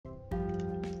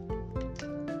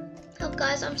up,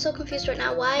 guys? I'm so confused right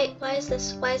now. Why is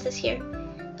this here?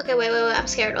 Okay, wait, I'm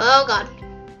scared. Oh god.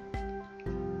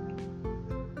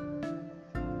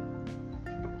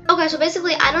 Okay, so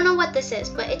basically I don't know what this is,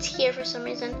 but it's here for some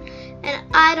reason. And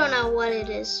I don't know what it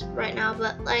is right now,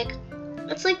 but like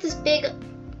it's like this big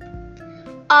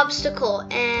obstacle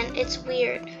and it's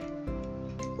weird.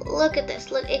 Look at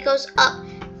this. Look, it goes up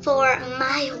for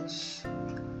miles.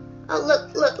 Oh,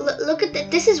 look at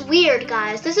that. This is weird,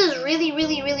 guys. This is really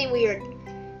weird.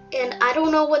 And I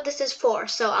don't know what this is for.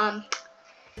 So,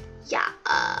 yeah.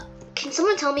 Can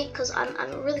someone tell me? Because I'm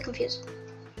really confused.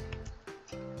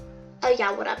 Oh,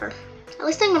 yeah, whatever. At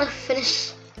least I'm going to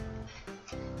finish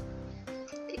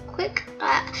quick.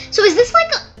 So is this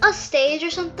like a stage or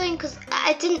something? Because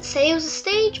I didn't say it was a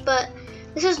stage, but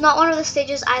this is not one of the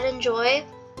stages I'd enjoy.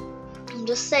 I'm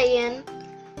just saying.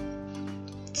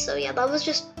 So yeah, that was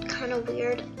just kind of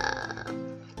weird.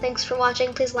 Thanks for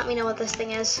watching. Please let me know what this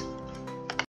thing is.